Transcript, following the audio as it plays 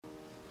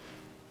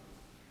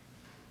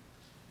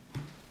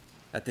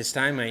At this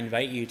time, I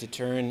invite you to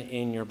turn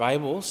in your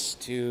Bibles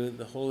to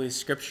the Holy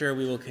Scripture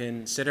we will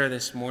consider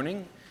this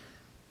morning.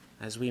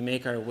 As we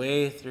make our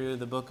way through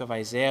the book of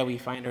Isaiah, we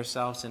find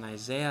ourselves in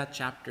Isaiah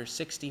chapter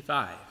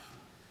 65.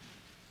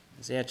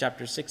 Isaiah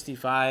chapter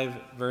 65,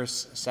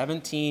 verse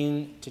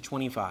 17 to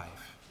 25.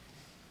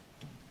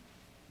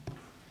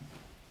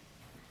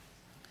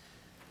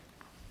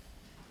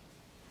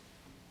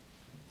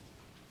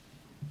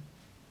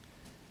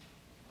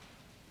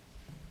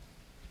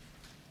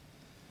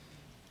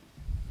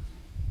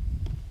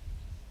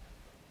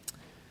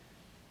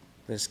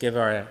 Let's give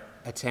our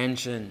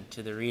attention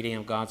to the reading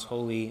of God's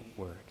holy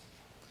word.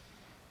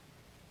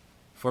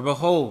 For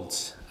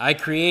behold, I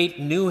create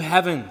new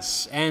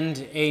heavens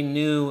and a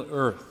new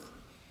earth,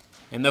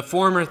 and the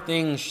former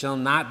things shall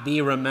not be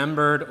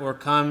remembered or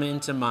come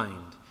into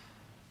mind.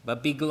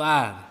 But be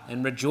glad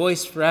and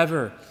rejoice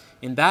forever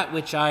in that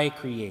which I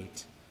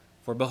create.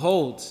 For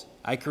behold,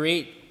 I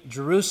create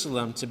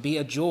Jerusalem to be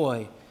a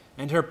joy,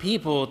 and her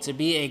people to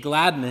be a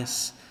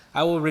gladness.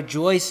 I will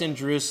rejoice in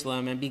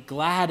Jerusalem and be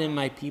glad in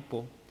my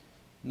people.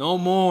 No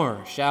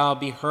more shall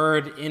be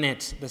heard in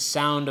it the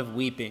sound of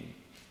weeping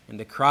and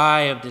the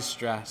cry of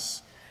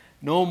distress.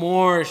 No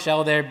more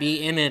shall there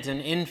be in it an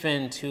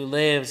infant who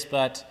lives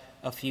but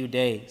a few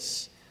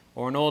days,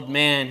 or an old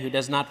man who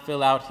does not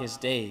fill out his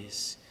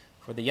days.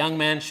 For the young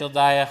man shall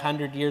die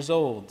 100 years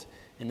old,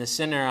 and the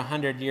sinner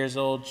 100 years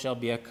old shall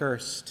be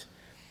accursed.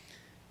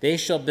 They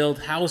shall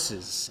build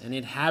houses and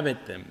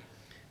inhabit them.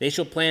 They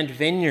shall plant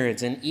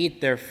vineyards and eat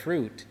their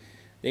fruit.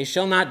 They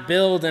shall not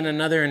build and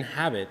another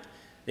inhabit.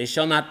 They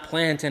shall not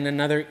plant and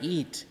another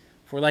eat.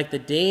 For like the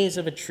days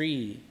of a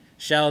tree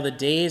shall the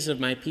days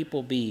of my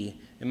people be,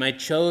 and my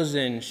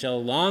chosen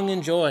shall long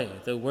enjoy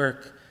the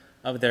work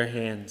of their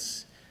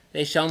hands.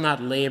 They shall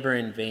not labor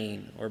in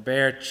vain, or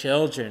bear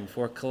children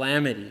for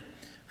calamity.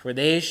 For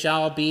they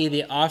shall be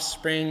the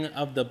offspring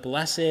of the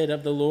blessed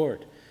of the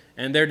Lord,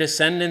 and their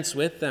descendants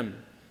with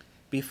them.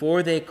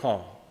 Before they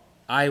call,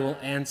 I will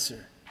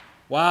answer.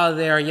 While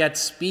they are yet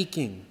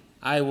speaking,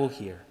 I will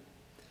hear.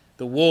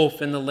 The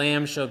wolf and the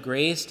lamb shall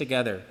graze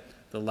together.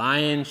 The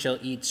lion shall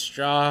eat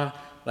straw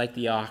like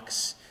the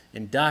ox,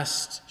 and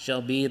dust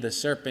shall be the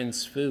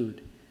serpent's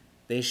food.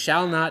 They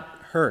shall not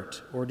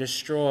hurt or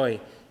destroy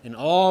in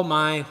all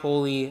my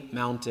holy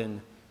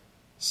mountain,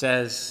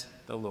 says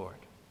the Lord.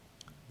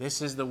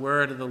 This is the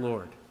word of the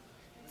Lord.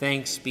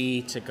 Thanks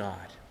be to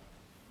God.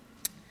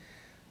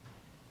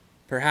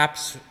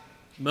 Perhaps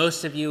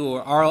most of you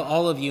or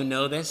all of you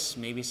know this,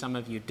 maybe some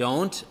of you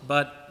don't,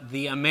 but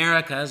the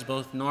Americas,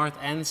 both North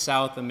and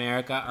South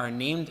America, are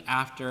named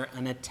after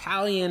an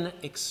Italian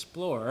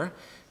explorer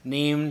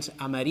named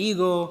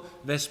Amerigo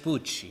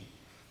Vespucci.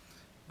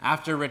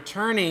 After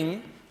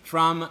returning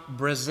from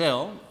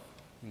Brazil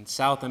in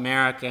South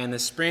America in the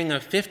spring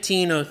of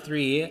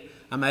 1503,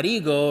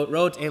 Amerigo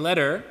wrote a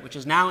letter which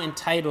is now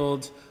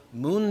entitled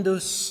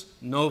Mundus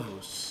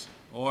Novus,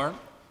 or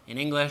in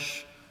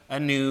English,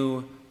 A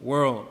New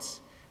World.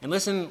 And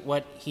listen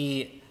what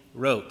he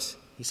wrote.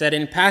 He said,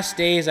 "In past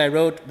days I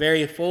wrote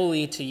very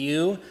fully to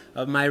you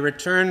of my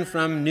return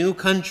from new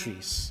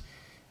countries.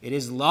 It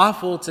is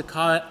lawful to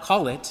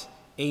call it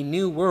a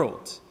new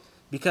world,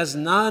 because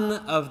none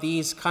of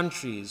these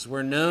countries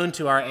were known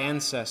to our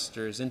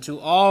ancestors, and to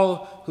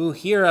all who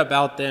hear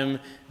about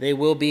them, they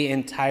will be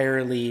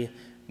entirely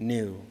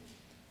new."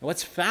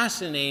 What's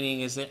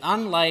fascinating is that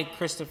unlike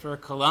Christopher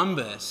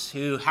Columbus,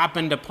 who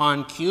happened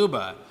upon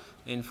Cuba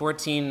in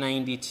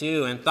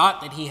 1492 and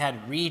thought that he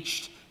had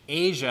reached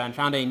Asia and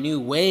found a new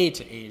way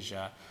to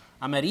Asia,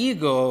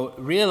 Amerigo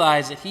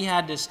realized that he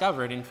had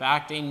discovered, in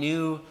fact, a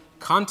new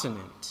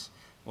continent.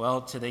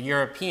 Well, to the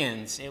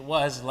Europeans, it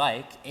was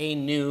like a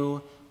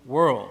new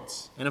world.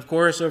 And of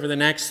course, over the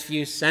next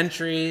few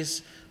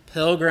centuries,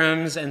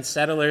 pilgrims and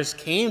settlers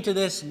came to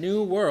this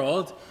new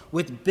world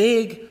with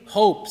big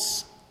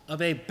hopes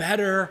of a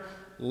better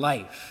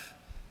life.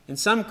 And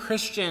some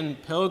Christian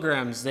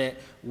pilgrims that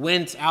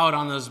went out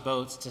on those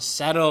boats to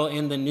settle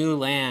in the new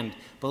land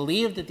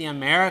believed that the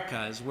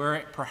Americas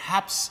were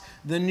perhaps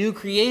the new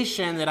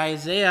creation that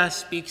Isaiah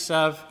speaks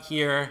of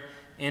here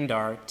in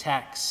our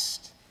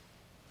text.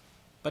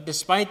 But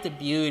despite the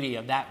beauty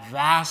of that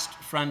vast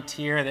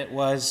frontier that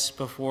was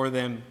before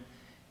them,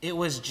 it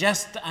was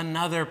just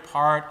another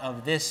part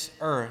of this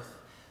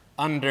earth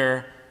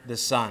under the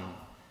sun.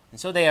 And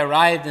so they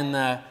arrived in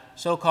the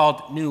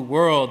so-called New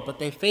World, but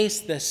they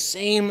faced the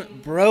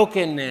same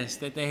brokenness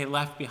that they had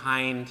left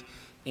behind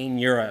in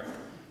Europe.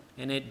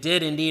 And it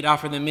did indeed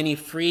offer them many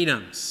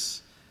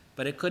freedoms,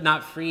 but it could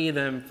not free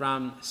them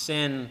from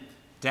sin,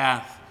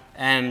 death,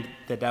 and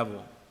the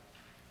devil.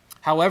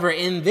 However,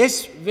 in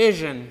this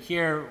vision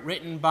here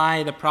written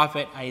by the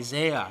prophet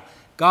Isaiah,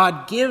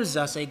 God gives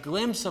us a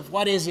glimpse of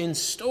what is in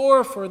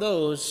store for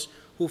those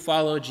who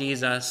follow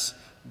Jesus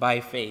by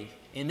faith.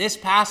 In this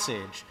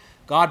passage,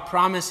 God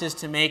promises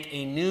to make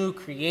a new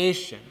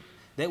creation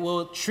that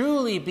will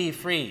truly be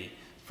free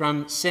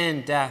from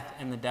sin, death,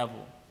 and the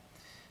devil.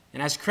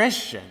 And as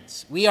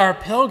Christians, we are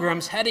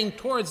pilgrims heading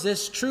towards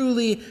this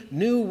truly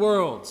new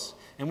world.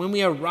 And when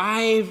we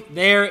arrive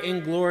there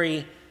in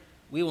glory,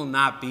 we will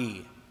not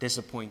be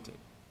disappointed.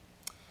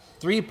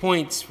 3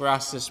 points for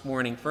us this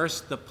morning.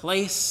 First, the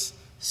place.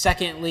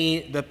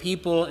 Secondly, the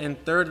people.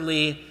 And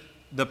thirdly,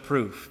 the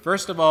proof.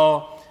 First of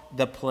all,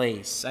 the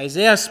place.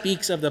 Isaiah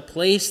speaks of the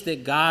place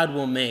that God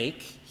will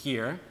make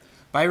here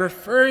by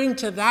referring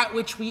to that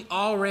which we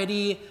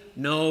already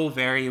know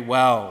very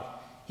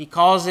well. He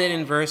calls it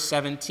in verse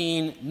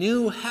 17,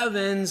 new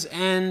heavens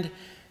and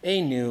a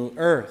new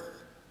earth.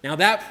 Now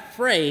that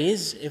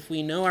phrase, if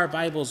we know our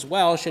Bibles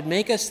well, should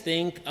make us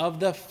think of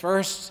the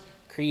first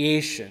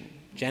creation.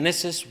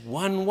 Genesis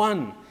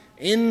 1:1.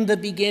 In the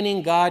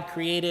beginning, God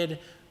created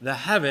the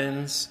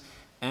heavens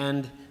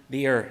and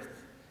the earth.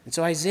 And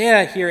so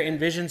Isaiah here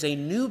envisions a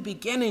new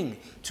beginning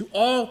to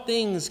all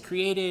things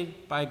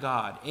created by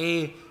God,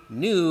 a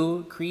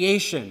new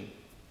creation.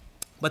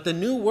 But the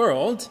new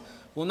world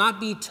will not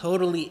be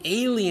totally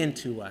alien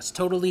to us,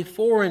 totally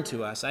foreign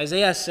to us.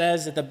 Isaiah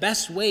says that the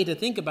best way to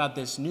think about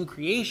this new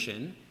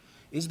creation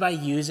is by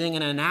using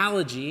an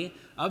analogy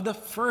of the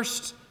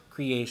first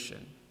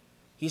creation.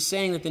 He's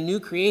saying that the new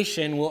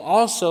creation will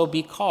also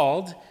be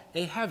called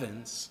a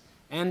heavens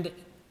and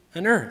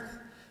an earth,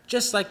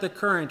 just like the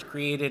current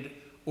created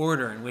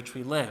order in which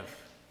we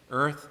live,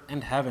 earth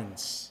and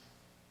heavens.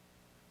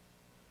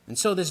 And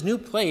so this new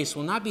place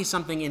will not be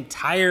something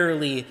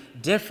entirely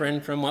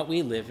different from what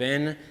we live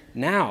in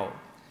now.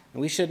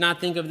 And we should not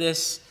think of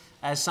this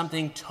as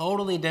something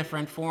totally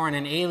different, foreign,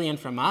 and alien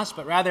from us,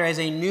 but rather as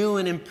a new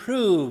and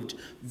improved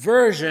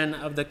version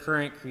of the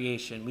current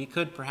creation. We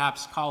could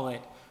perhaps call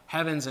it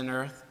Heavens and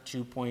Earth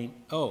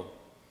 2.0.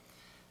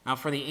 Now,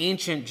 for the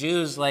ancient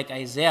Jews like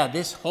Isaiah,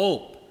 this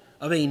hope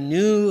of a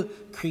new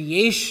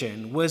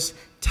creation was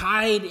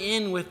tied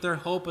in with their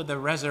hope of the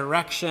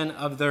resurrection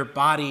of their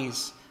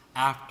bodies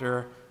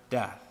after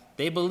death.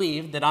 They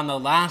believed that on the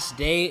last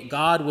day,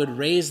 God would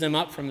raise them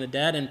up from the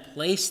dead and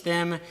place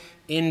them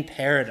in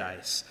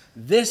paradise.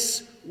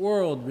 This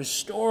world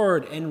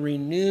restored and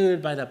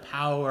renewed by the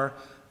power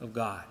of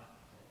God.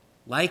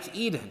 Like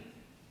Eden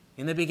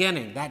in the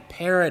beginning, that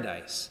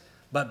paradise,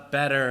 but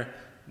better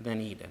than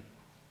Eden.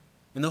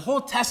 And the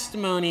whole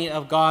testimony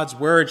of God's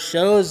word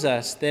shows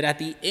us that at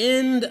the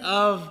end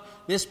of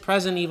this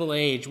present evil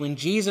age, when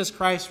Jesus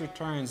Christ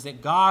returns,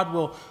 that God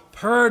will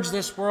purge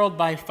this world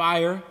by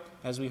fire,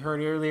 as we heard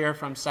earlier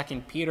from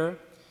 2 Peter.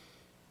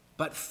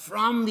 But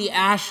from the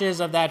ashes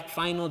of that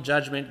final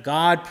judgment,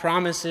 God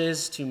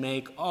promises to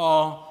make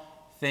all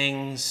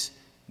things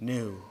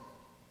new.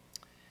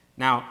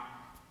 Now,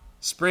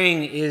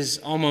 spring is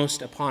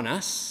almost upon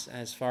us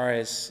as far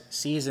as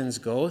seasons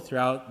go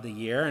throughout the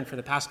year. And for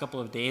the past couple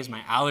of days,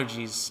 my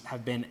allergies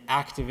have been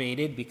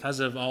activated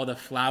because of all the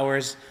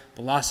flowers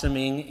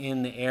blossoming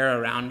in the air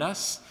around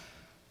us.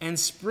 And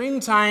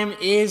springtime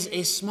is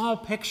a small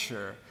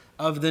picture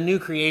of the new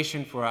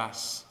creation for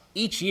us.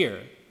 Each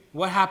year,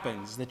 what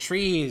happens? The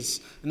trees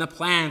and the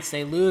plants,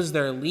 they lose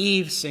their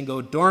leaves and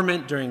go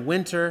dormant during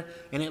winter,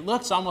 and it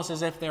looks almost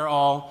as if they're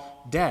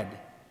all dead.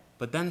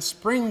 But then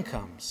spring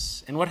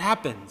comes, and what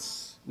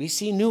happens? We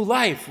see new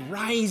life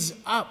rise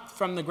up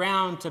from the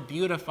ground to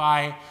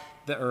beautify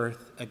the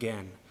earth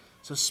again.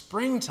 So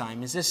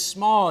springtime is this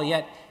small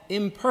yet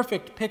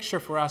imperfect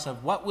picture for us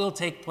of what will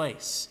take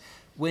place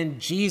when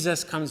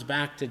Jesus comes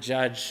back to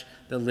judge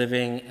the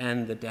living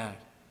and the dead.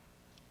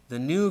 The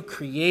new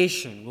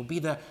creation will be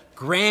the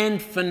grand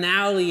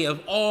finale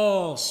of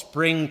all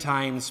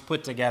springtimes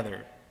put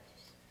together.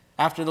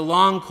 After the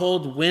long,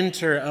 cold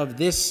winter of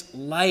this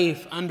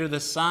life under the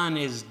sun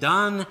is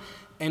done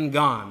and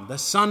gone, the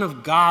Son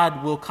of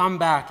God will come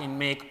back and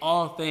make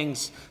all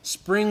things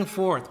spring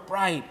forth,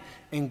 bright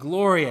and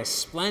glorious,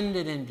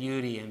 splendid in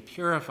beauty and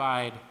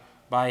purified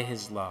by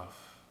his love.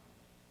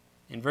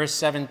 In verse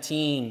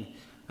 17,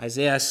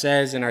 Isaiah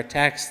says in our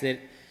text that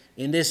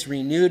in this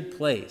renewed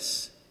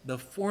place, the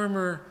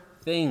former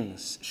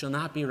things shall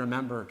not be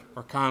remembered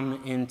or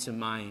come into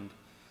mind.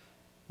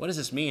 What does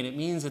this mean? It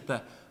means that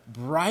the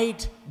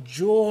bright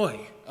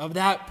joy of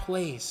that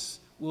place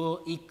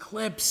will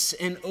eclipse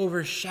and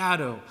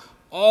overshadow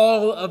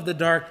all of the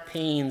dark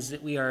pains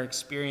that we are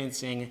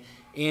experiencing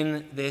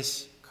in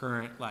this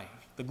current life.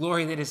 The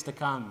glory that is to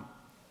come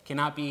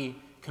cannot be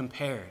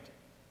compared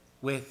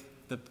with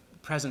the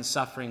present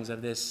sufferings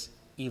of this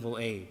evil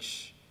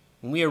age.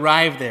 When we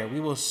arrive there, we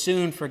will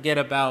soon forget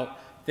about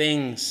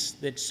things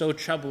that so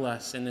trouble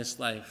us in this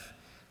life,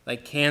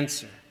 like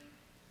cancer,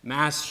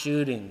 mass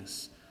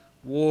shootings,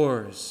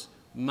 wars,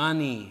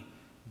 money,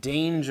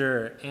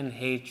 danger, and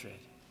hatred.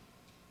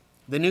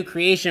 The new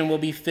creation will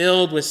be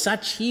filled with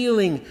such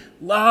healing,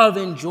 love,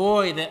 and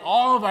joy that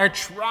all of our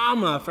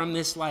trauma from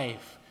this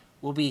life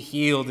will be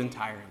healed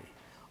entirely.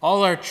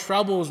 All our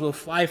troubles will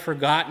fly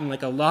forgotten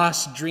like a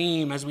lost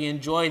dream as we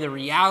enjoy the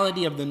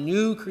reality of the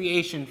new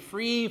creation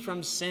free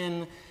from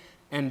sin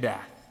and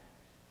death.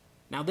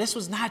 Now, this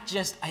was not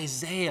just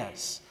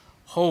Isaiah's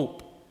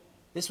hope.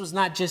 This was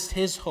not just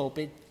his hope.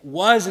 It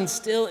was and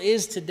still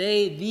is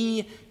today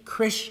the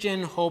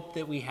Christian hope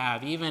that we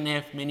have, even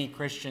if many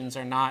Christians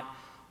are not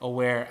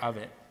aware of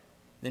it.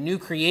 The new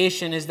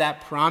creation is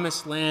that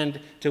promised land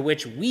to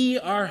which we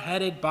are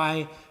headed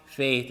by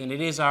faith, and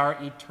it is our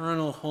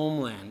eternal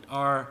homeland,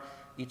 our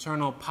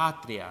eternal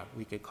patria,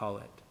 we could call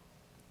it.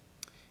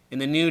 In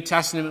the New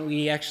Testament,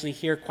 we actually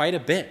hear quite a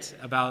bit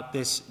about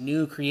this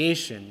new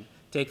creation.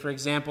 Take, for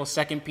example,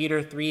 2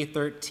 Peter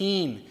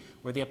 3:13,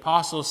 where the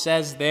apostle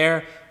says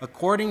there,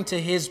 according to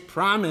his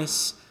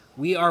promise,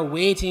 we are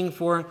waiting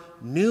for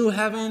new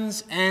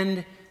heavens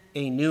and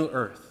a new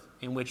earth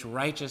in which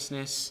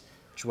righteousness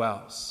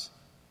dwells.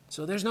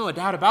 So there's no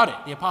doubt about it.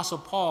 The apostle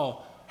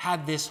Paul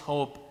had this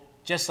hope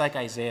just like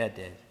Isaiah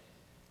did.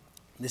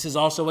 This is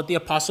also what the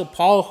apostle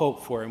Paul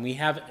hoped for, and we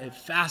have a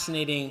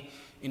fascinating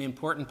and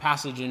important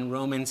passage in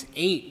Romans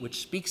 8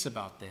 which speaks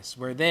about this,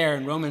 where there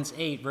in Romans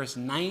 8, verse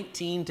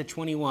 19 to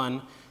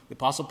 21, the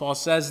apostle Paul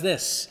says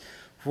this,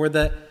 for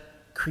the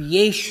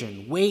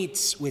creation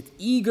waits with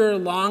eager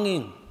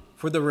longing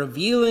for the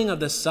revealing of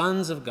the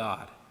sons of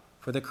God.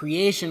 For the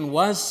creation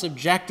was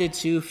subjected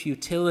to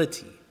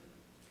futility,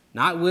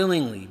 not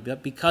willingly,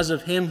 but because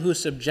of him who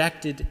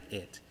subjected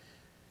it,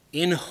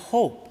 in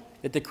hope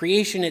that the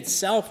creation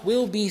itself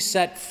will be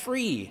set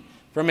free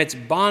from its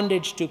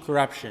bondage to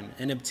corruption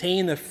and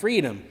obtain the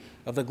freedom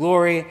of the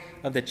glory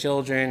of the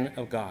children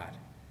of God.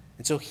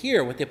 And so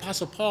here, what the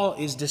Apostle Paul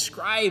is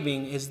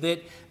describing is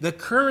that the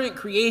current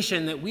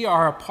creation that we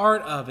are a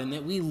part of and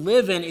that we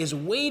live in is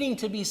waiting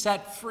to be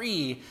set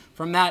free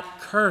from that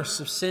curse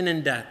of sin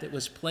and death that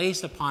was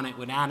placed upon it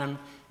when Adam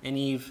and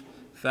Eve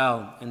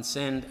fell and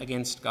sinned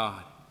against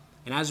God.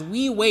 And as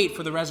we wait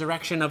for the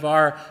resurrection of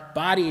our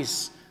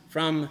bodies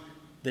from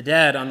the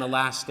dead on the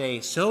last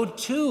day, so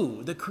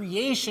too the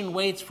creation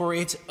waits for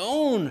its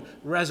own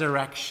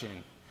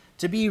resurrection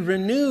to be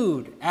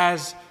renewed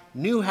as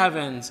new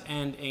heavens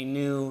and a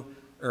new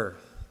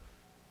earth.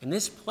 And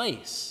this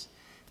place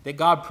that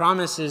God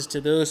promises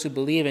to those who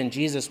believe in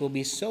Jesus will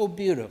be so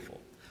beautiful,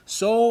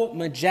 so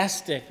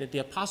majestic that the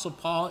Apostle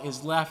Paul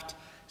is left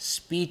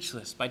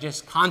speechless by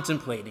just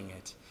contemplating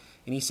it.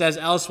 And he says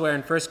elsewhere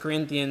in 1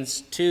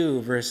 Corinthians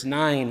 2, verse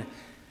 9,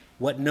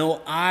 what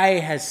no eye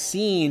has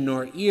seen,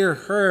 nor ear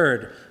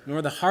heard,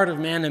 nor the heart of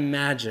man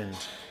imagined,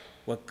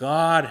 what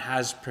God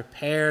has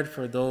prepared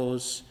for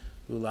those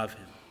who love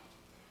him.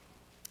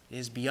 It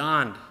is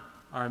beyond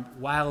our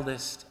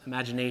wildest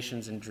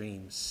imaginations and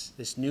dreams,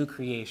 this new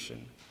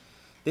creation.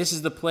 This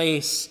is the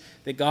place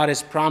that God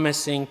is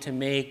promising to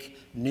make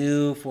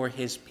new for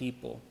his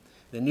people.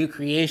 The new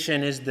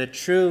creation is the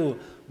true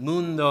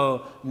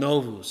mundo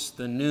novus,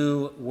 the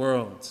new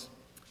world.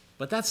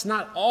 But that's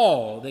not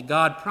all that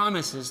God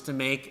promises to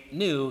make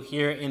new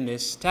here in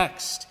this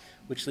text,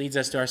 which leads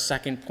us to our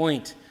second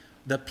point,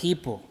 the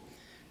people.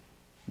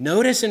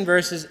 Notice in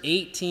verses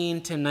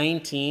 18 to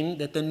 19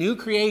 that the new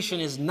creation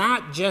is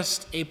not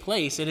just a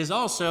place, it is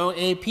also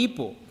a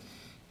people.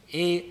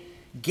 A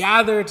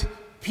gathered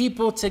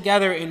people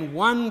together in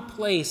one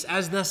place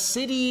as the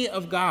city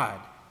of God,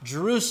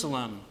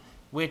 Jerusalem,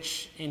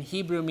 which in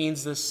Hebrew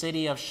means the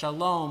city of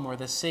shalom or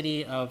the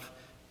city of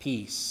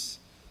peace.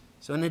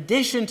 So in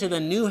addition to the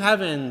new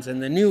heavens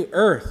and the new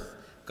earth,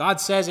 God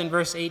says in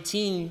verse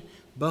 18,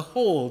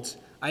 behold,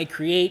 I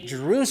create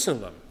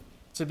Jerusalem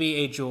to be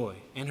a joy,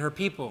 and her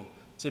people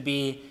to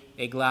be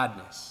a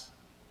gladness.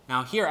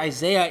 Now here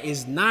Isaiah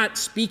is not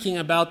speaking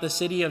about the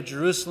city of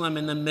Jerusalem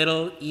in the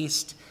Middle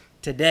East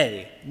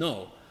today.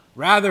 No,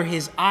 rather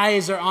his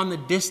eyes are on the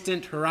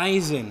distant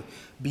horizon,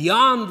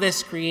 beyond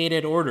this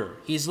created order.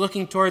 He's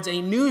looking towards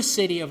a new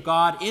city of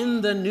God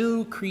in the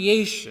new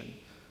creation.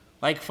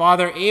 Like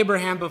Father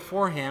Abraham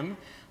before him,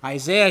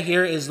 Isaiah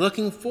here is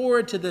looking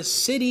forward to the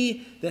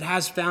city that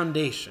has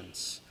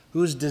foundations,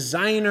 whose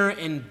designer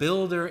and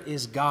builder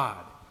is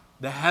God,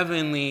 the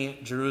heavenly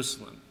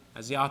Jerusalem,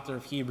 as the author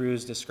of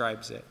Hebrews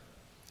describes it.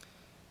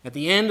 At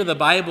the end of the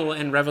Bible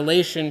in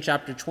Revelation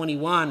chapter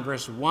 21,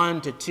 verse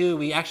 1 to 2,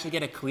 we actually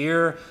get a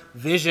clear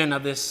vision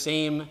of this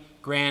same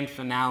grand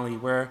finale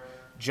where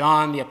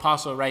John the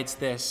apostle writes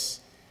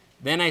this,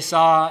 then I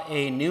saw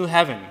a new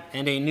heaven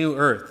and a new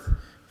earth,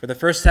 for the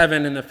first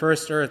heaven and the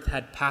first earth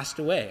had passed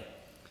away,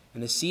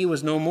 and the sea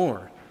was no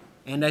more.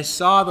 And I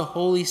saw the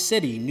holy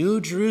city,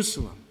 New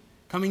Jerusalem,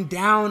 coming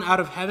down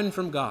out of heaven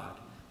from God,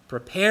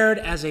 prepared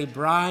as a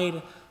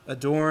bride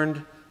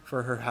adorned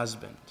for her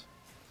husband.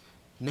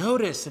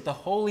 Notice that the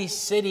holy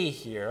city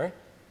here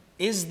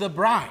is the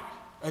bride,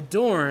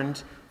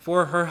 adorned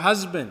for her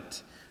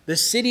husband. The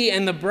city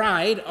and the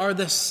bride are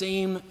the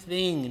same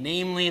thing,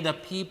 namely the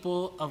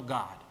people of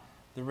God,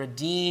 the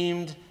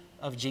redeemed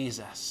of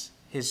Jesus,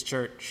 his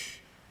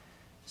church.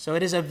 So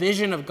it is a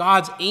vision of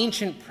God's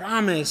ancient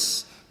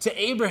promise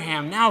to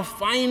Abraham, now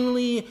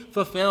finally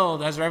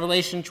fulfilled. As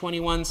Revelation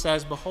 21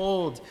 says,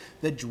 behold,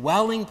 the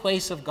dwelling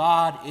place of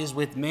God is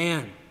with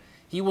man.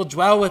 He will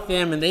dwell with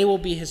them, and they will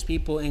be his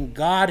people, and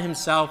God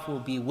himself will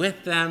be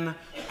with them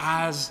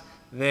as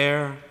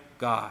their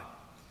God.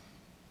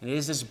 And it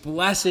is this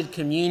blessed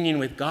communion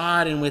with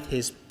God and with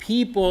his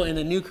people in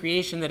the new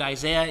creation that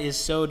Isaiah is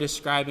so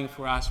describing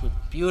for us with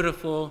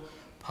beautiful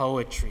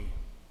poetry.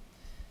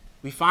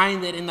 We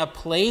find that in the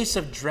place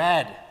of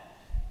dread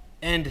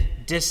and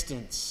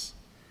distance,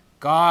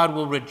 God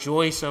will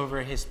rejoice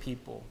over his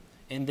people,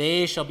 and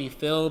they shall be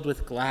filled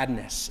with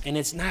gladness. And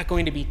it's not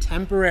going to be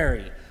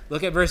temporary.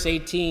 Look at verse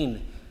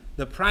 18.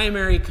 The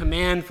primary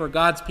command for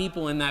God's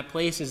people in that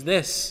place is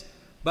this: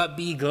 but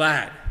be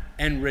glad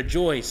and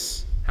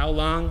rejoice. How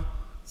long?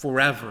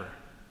 Forever,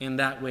 in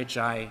that which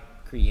I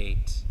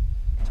create.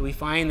 So we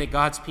find that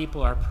God's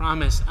people are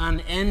promised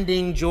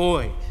unending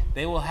joy.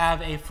 They will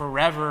have a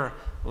forever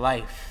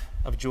life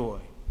of joy.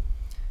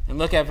 And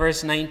look at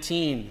verse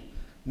 19.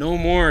 No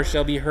more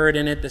shall be heard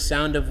in it the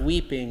sound of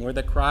weeping or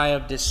the cry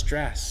of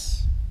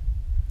distress.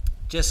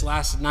 Just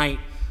last night,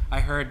 I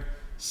heard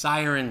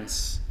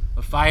sirens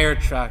of fire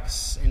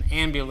trucks and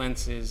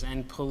ambulances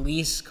and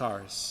police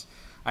cars.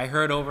 I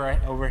heard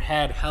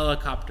overhead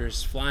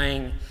helicopters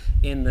flying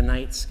in the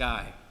night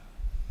sky.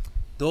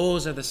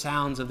 Those are the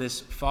sounds of this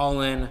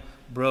fallen,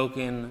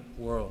 broken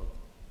world,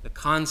 the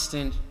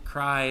constant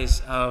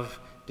cries of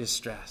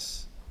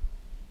distress.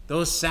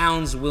 Those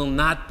sounds will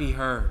not be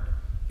heard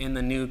in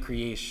the new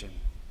creation.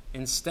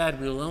 Instead,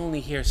 we will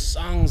only hear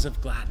songs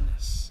of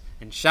gladness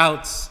and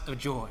shouts of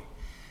joy.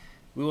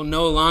 We will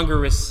no longer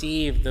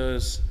receive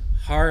those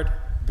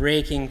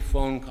heart-breaking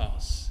phone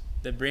calls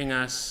that bring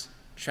us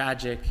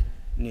tragic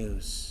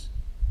news.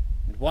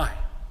 And why?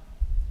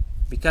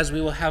 Because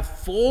we will have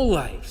full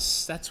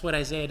lives. That's what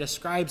Isaiah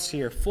describes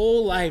here.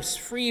 Full lives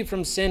free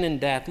from sin and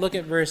death. Look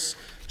at verse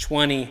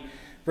 20.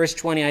 Verse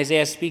 20,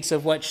 Isaiah speaks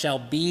of what shall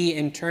be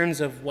in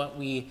terms of what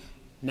we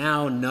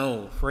now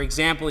know. For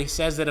example, he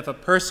says that if a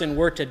person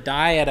were to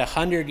die at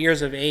 100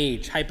 years of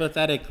age,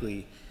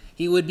 hypothetically,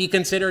 he would be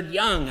considered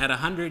young at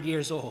 100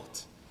 years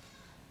old.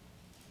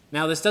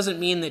 Now, this doesn't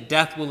mean that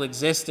death will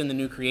exist in the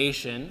new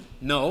creation.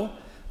 No,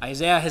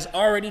 Isaiah has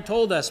already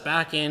told us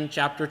back in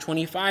chapter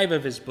 25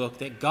 of his book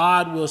that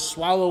God will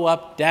swallow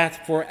up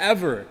death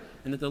forever,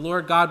 and that the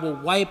Lord God will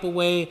wipe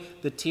away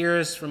the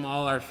tears from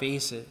all our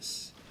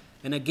faces.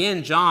 And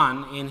again,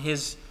 John, in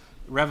his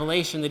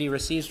revelation that he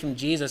receives from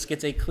Jesus,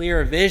 gets a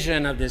clear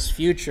vision of this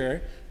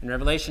future. In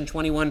Revelation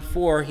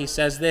 21:4, he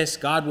says this: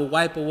 God will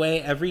wipe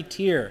away every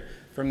tear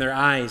from their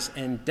eyes,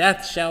 and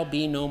death shall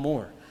be no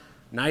more.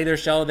 Neither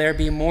shall there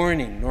be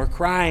mourning, nor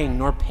crying,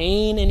 nor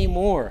pain any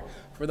more,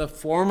 for the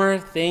former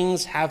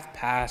things have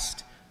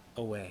passed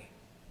away.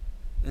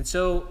 And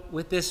so,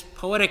 with this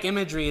poetic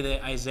imagery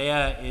that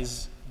Isaiah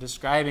is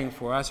describing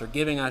for us, or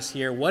giving us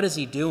here, what is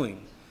he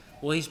doing?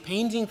 Well, he's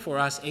painting for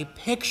us a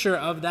picture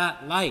of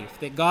that life,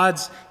 that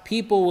God's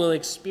people will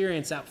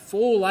experience, that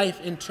full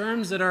life in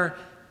terms that are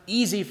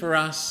easy for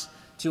us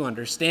to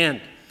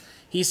understand.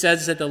 He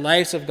says that the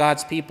lives of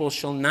God's people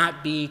shall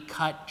not be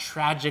cut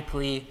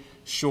tragically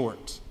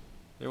short.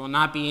 There will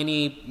not be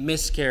any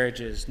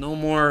miscarriages, no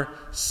more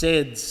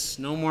SIDS,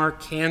 no more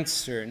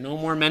cancer, no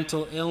more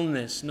mental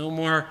illness, no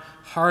more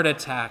heart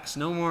attacks,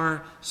 no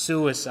more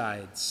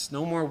suicides,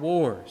 no more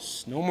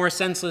wars, no more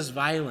senseless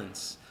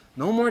violence,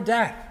 no more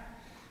death,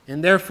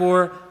 and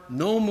therefore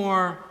no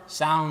more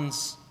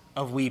sounds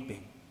of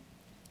weeping.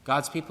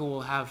 God's people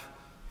will have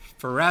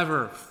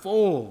forever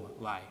full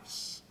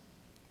lives.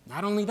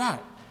 Not only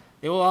that,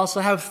 they will also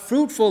have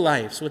fruitful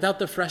lives without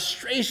the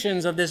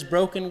frustrations of this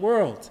broken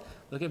world.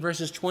 Look at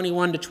verses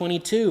 21 to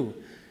 22.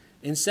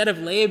 Instead of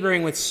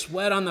laboring with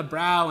sweat on the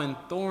brow and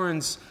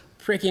thorns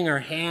pricking our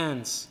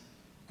hands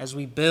as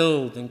we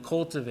build and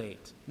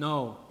cultivate,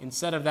 no,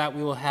 instead of that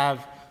we will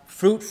have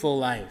fruitful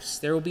lives.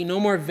 There will be no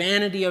more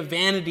vanity of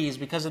vanities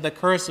because of the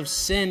curse of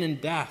sin and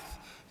death.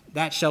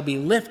 That shall be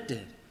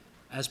lifted.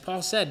 As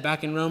Paul said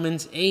back in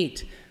Romans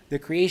 8, the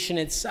creation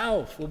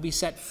itself will be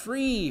set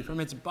free from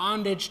its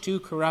bondage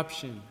to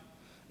corruption.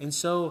 And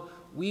so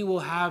we will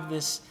have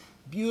this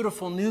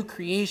beautiful new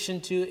creation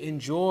to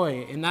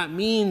enjoy. And that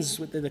means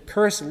with the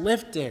curse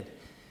lifted,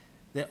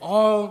 that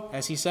all,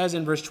 as he says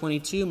in verse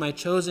 22, my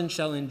chosen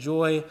shall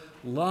enjoy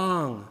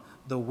long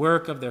the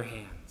work of their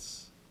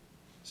hands.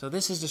 So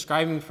this is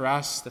describing for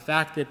us the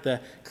fact that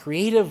the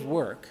creative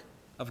work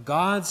of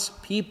God's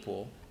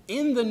people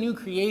in the new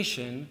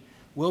creation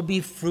will be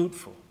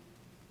fruitful.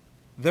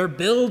 Their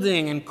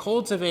building and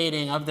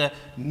cultivating of the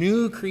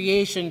new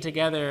creation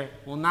together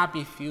will not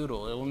be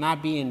futile. It will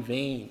not be in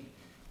vain.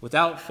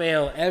 Without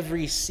fail,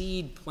 every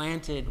seed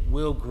planted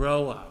will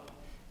grow up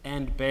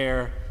and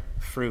bear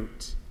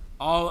fruit.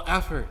 All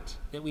effort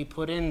that we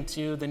put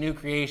into the new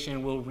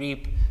creation will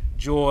reap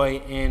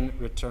joy in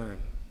return.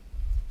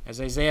 As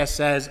Isaiah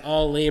says,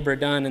 all labor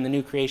done in the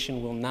new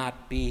creation will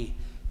not be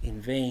in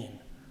vain.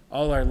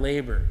 All our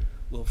labor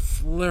will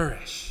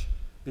flourish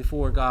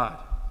before God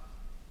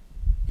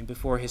and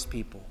before his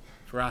people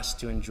for us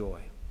to enjoy.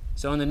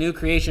 So in the new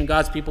creation,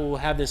 God's people will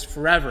have this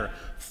forever,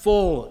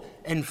 full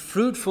and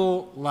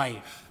fruitful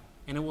life.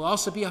 And it will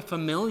also be a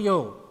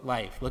familial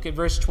life. Look at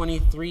verse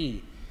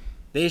 23.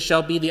 They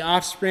shall be the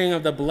offspring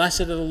of the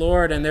blessed of the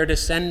Lord, and their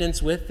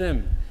descendants with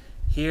them.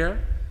 Here,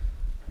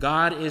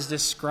 God is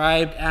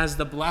described as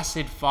the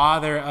blessed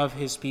Father of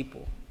his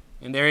people.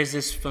 And there is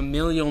this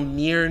familial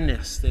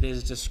nearness that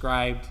is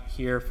described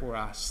here for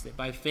us, that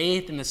by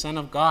faith in the Son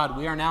of God,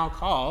 we are now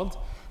called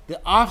the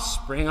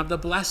offspring of the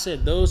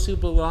blessed, those who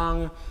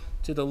belong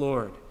to the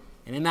Lord.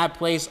 And in that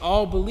place,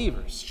 all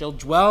believers shall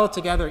dwell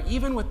together,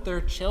 even with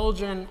their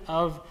children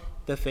of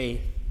the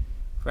faith.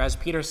 For as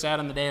Peter said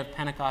on the day of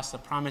Pentecost, the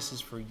promise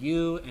is for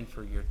you and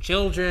for your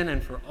children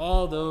and for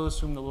all those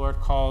whom the Lord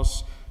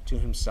calls to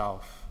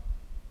himself.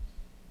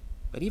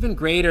 But even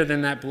greater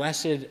than that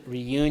blessed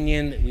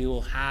reunion that we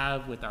will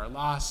have with our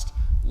lost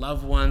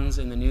loved ones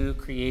in the new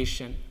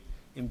creation,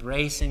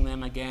 embracing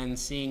them again,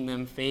 seeing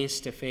them face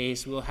to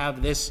face, we'll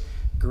have this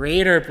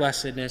greater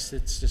blessedness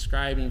that's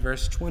described in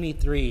verse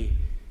 23,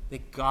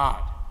 that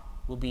God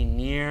will be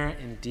near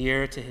and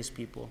dear to his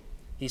people.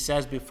 He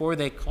says, before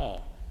they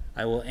call,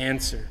 I will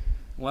answer.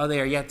 While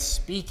they are yet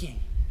speaking,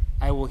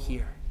 I will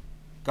hear.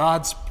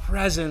 God's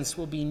presence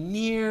will be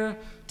near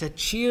to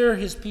cheer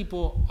his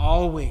people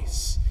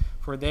always,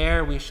 for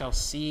there we shall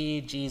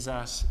see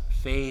Jesus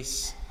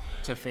face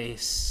to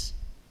face.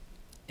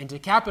 And to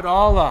cap it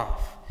all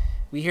off,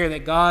 we hear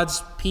that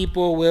God's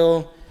people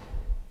will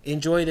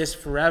enjoy this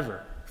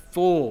forever,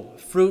 full,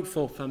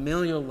 fruitful,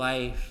 familial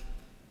life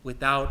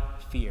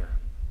without fear.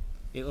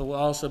 It will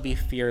also be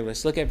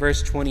fearless. Look at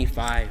verse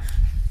 25.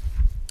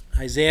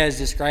 Isaiah is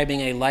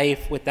describing a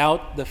life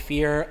without the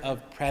fear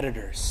of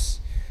predators,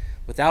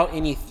 without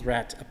any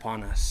threat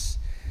upon us.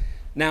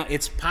 Now,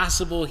 it's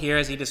possible here,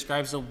 as he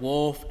describes the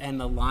wolf and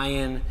the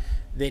lion,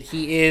 that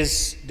he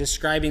is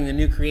describing the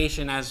new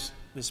creation as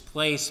this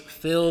place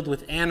filled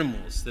with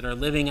animals that are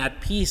living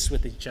at peace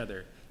with each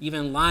other,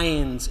 even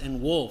lions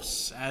and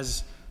wolves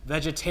as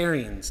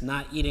vegetarians,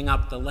 not eating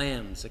up the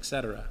lambs,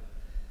 etc.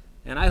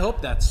 And I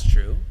hope that's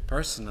true,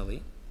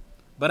 personally.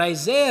 But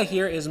Isaiah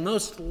here is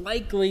most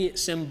likely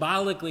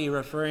symbolically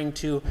referring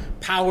to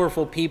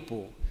powerful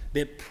people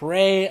that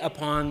prey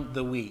upon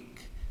the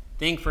weak.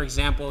 Think, for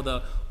example,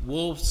 the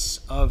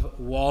wolves of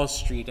Wall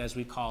Street, as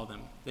we call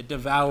them, that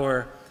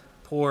devour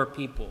poor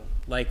people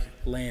like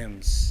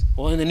lambs.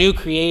 Well, in the new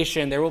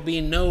creation, there will be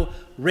no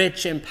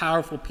rich and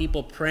powerful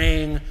people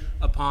preying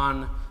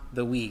upon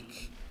the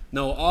weak.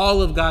 No,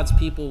 all of God's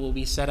people will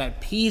be set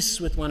at peace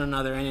with one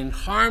another and in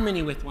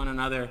harmony with one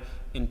another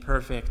in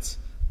perfect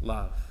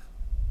love.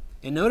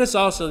 And notice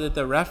also that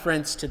the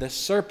reference to the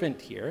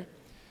serpent here,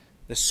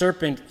 the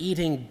serpent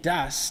eating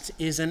dust,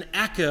 is an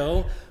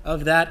echo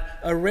of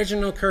that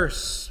original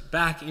curse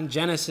back in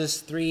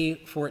Genesis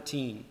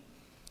 3:14.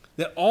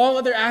 That all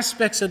other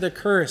aspects of the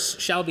curse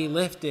shall be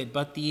lifted,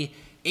 but the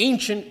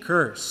ancient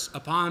curse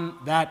upon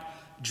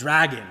that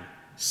dragon,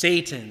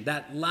 Satan,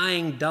 that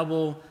lying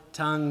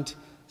double-tongued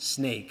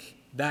snake,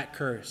 that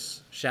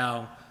curse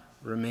shall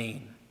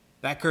remain.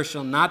 That curse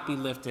shall not be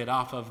lifted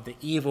off of the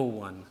evil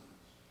one.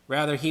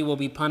 Rather, he will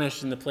be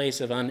punished in the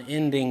place of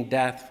unending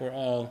death for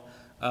all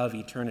of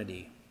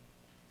eternity.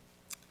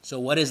 So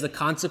what is the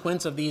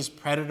consequence of these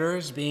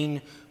predators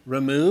being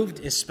removed,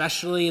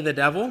 especially the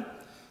devil?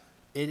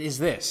 It is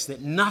this,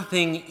 that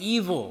nothing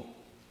evil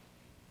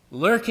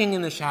lurking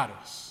in the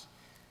shadows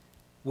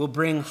will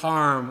bring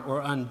harm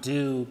or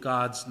undo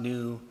God's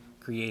new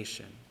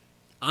creation.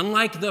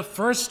 Unlike the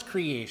first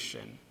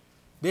creation,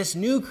 this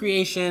new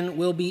creation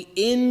will be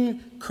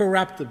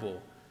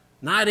incorruptible,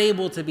 not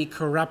able to be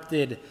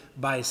corrupted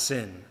by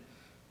sin.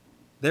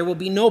 There will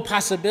be no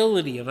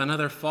possibility of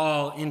another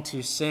fall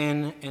into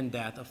sin and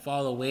death, a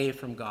fall away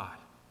from God.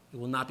 It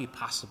will not be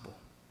possible.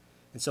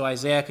 And so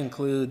Isaiah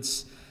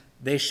concludes,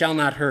 they shall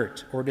not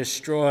hurt or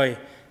destroy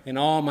in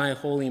all my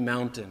holy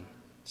mountain,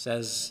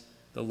 says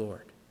the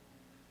Lord.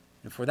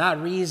 And for that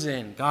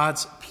reason,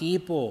 God's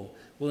people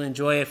will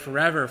enjoy a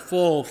forever,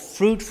 full,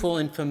 fruitful,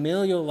 and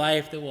familial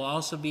life that will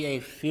also be a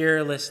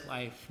fearless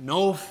life,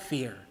 no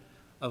fear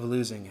of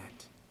losing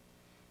it.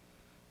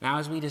 Now,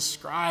 as we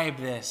describe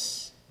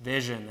this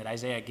vision that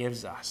Isaiah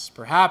gives us,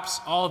 perhaps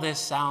all this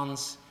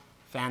sounds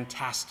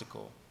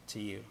fantastical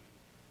to you.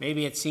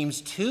 Maybe it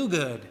seems too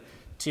good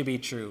to be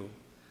true.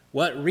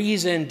 What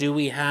reason do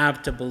we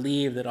have to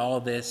believe that all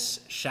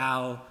this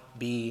shall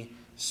be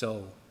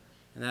so?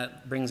 And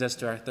that brings us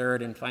to our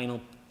third and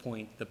final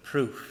point, the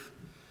proof.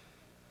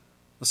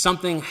 Well,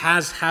 something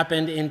has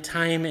happened in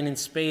time and in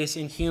space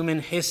in human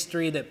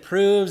history that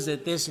proves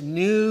that this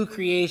new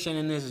creation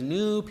and this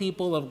new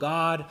people of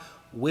God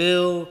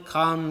will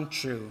come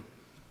true.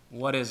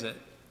 What is it?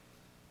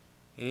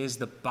 It is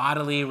the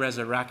bodily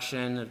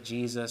resurrection of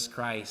Jesus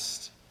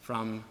Christ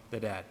from the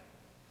dead.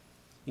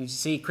 You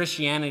see,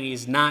 Christianity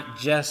is not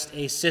just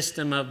a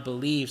system of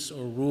beliefs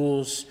or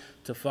rules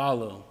to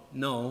follow.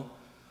 No,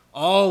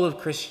 all of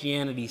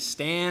Christianity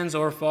stands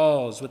or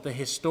falls with the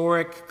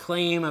historic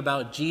claim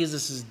about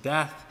Jesus'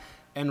 death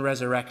and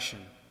resurrection.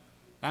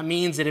 That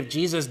means that if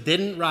Jesus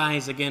didn't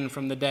rise again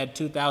from the dead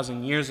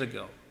 2,000 years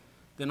ago,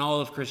 then all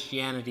of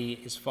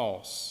Christianity is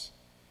false.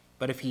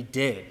 But if he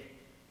did,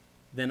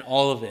 then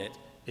all of it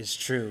is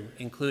true,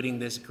 including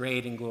this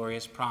great and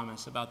glorious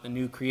promise about the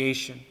new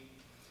creation.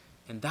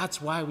 And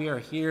that's why we are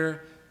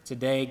here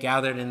today,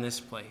 gathered in this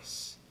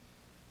place.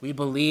 We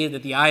believe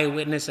that the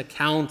eyewitness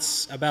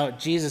accounts about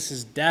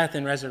Jesus' death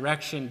and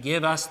resurrection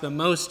give us the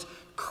most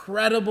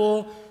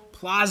credible,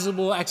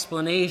 plausible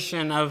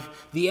explanation of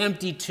the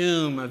empty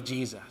tomb of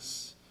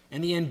Jesus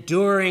and the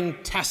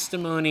enduring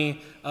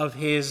testimony of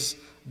his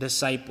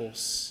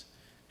disciples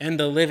and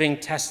the living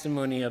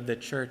testimony of the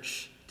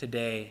church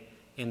today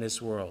in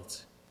this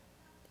world.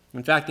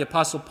 In fact, the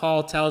Apostle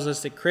Paul tells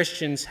us that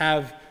Christians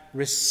have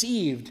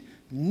received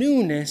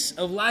newness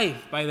of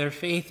life by their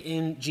faith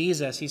in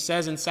Jesus. He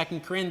says in 2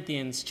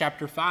 Corinthians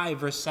chapter 5,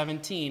 verse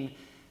 17,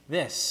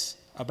 this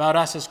about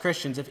us as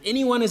Christians: if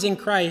anyone is in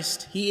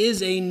Christ, he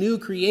is a new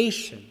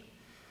creation.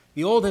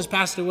 The old has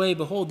passed away,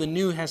 behold, the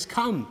new has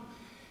come.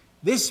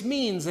 This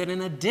means that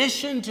in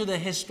addition to the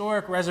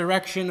historic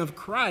resurrection of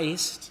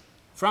Christ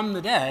from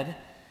the dead,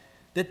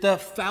 that the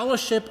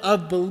fellowship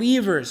of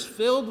believers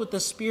filled with the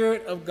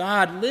Spirit of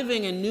God,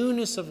 living in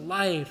newness of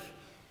life,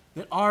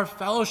 that our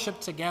fellowship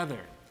together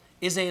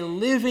is a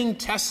living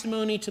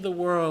testimony to the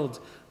world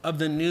of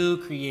the new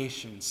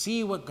creation.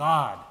 See what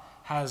God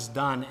has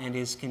done and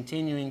is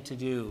continuing to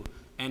do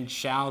and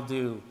shall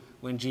do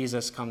when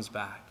Jesus comes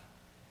back.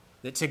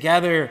 That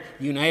together,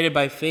 united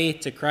by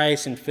faith to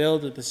Christ and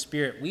filled with the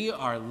Spirit, we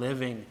are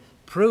living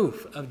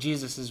proof of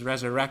Jesus'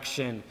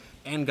 resurrection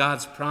and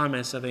God's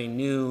promise of a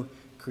new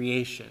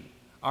creation.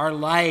 Our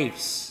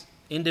lives,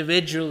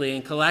 individually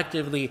and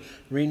collectively,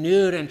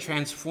 renewed and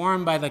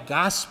transformed by the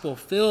gospel,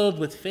 filled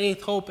with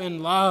faith, hope,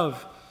 and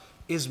love,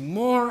 is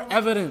more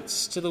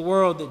evidence to the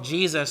world that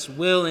Jesus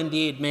will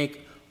indeed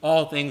make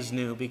all things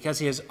new, because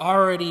he has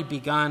already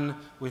begun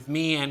with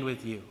me and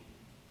with you.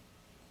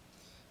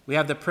 We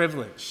have the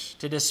privilege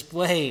to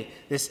display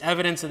this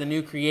evidence of the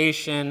new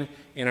creation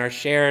in our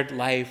shared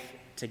life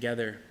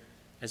together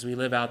as we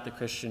live out the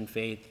Christian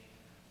faith.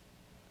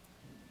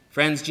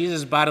 Friends,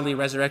 Jesus' bodily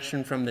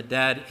resurrection from the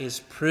dead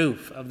is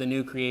proof of the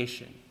new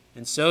creation,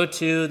 and so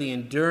too the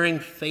enduring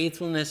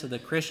faithfulness of the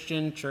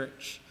Christian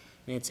church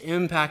and its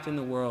impact in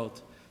the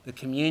world, the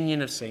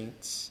communion of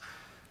saints.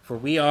 For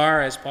we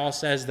are, as Paul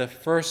says, the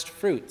first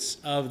fruits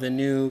of the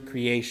new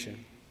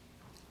creation.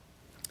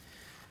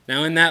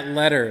 Now, in that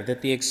letter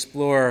that the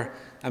explorer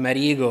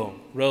Amerigo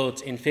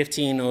wrote in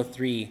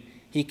 1503,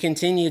 he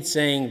continued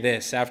saying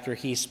this after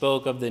he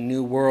spoke of the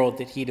new world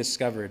that he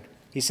discovered.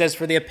 He says,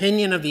 "For the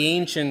opinion of the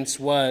ancients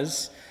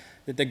was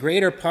that the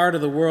greater part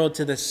of the world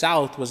to the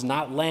south was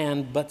not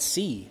land but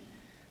sea,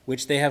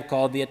 which they have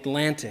called the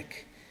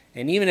Atlantic.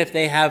 And even if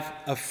they have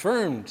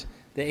affirmed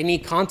that any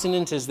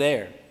continent is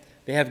there,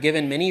 they have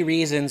given many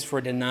reasons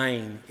for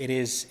denying it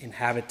is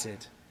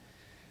inhabited.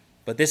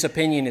 But this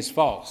opinion is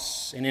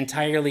false and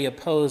entirely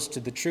opposed to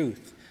the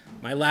truth.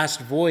 My last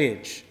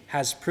voyage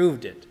has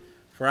proved it,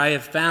 for I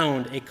have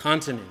found a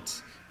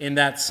continent in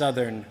that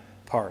southern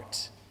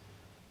part."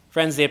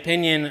 Friends, the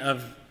opinion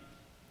of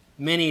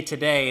many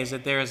today is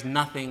that there is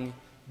nothing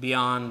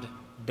beyond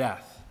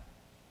death,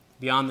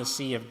 beyond the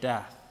sea of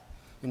death.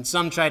 And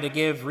some try to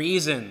give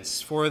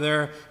reasons for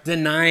their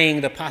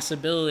denying the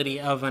possibility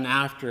of an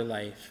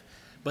afterlife.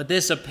 But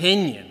this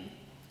opinion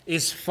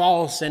is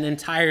false and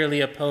entirely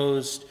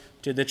opposed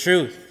to the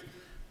truth.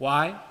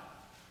 Why?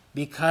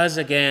 Because,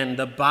 again,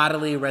 the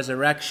bodily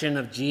resurrection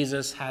of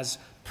Jesus has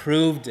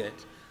proved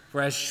it.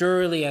 For as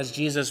surely as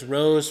Jesus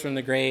rose from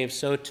the grave,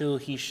 so too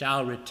he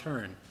shall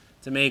return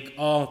to make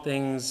all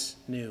things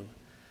new.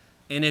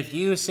 And if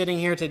you sitting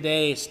here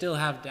today still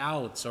have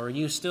doubts, or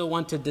you still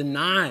want to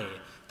deny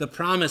the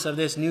promise of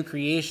this new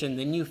creation,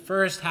 then you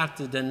first have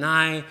to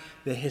deny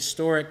the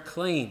historic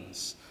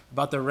claims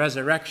about the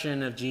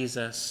resurrection of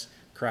Jesus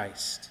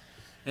Christ.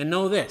 And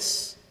know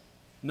this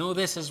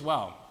as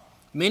well.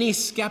 Many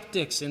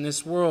skeptics in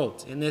this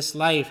world, in this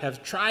life,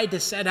 have tried to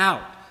set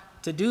out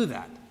to do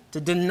that,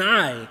 to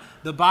deny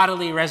the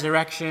bodily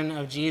resurrection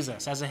of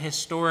Jesus as a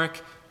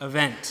historic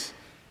event.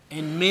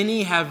 And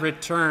many have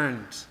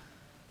returned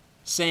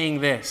saying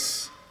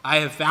this: "I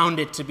have found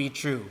it to be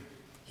true.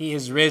 He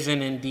is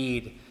risen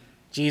indeed.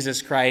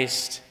 Jesus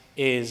Christ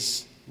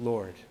is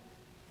Lord."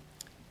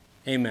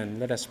 Amen.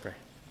 Let us pray.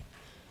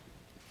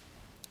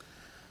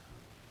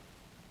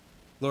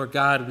 Lord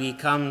God, we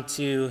come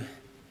to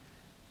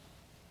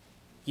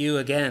you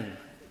again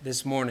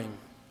this morning,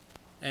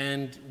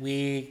 and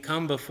we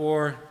come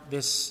before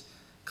this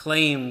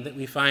claim that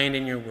we find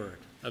in your word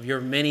of your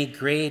many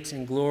great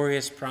and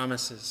glorious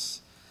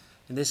promises,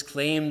 and this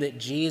claim that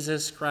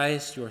Jesus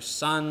Christ, your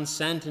Son,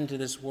 sent into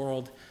this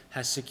world,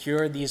 has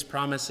secured these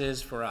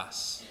promises for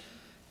us,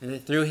 and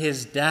that through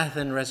his death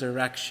and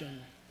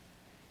resurrection,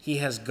 he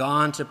has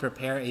gone to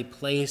prepare a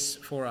place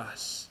for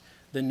us,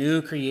 the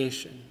new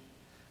creation.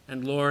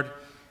 And Lord,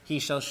 he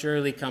shall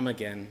surely come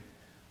again.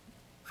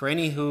 For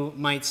any who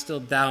might still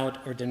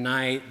doubt or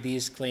deny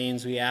these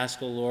claims, we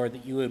ask, O Lord,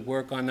 that you would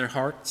work on their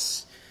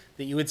hearts,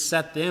 that you would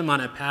set them on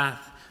a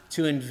path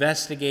to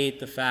investigate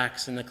the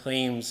facts and the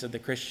claims of the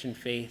Christian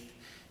faith,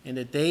 and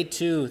that they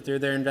too, through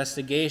their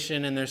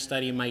investigation and their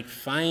study, might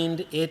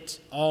find it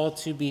all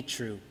to be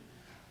true.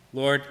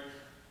 Lord,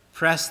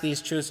 press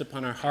these truths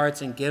upon our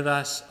hearts and give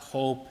us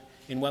hope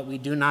in what we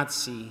do not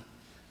see,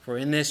 for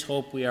in this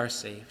hope we are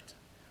saved.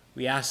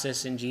 We ask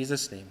this in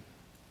Jesus' name.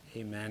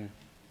 Amen.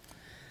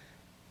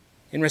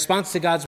 In response to God's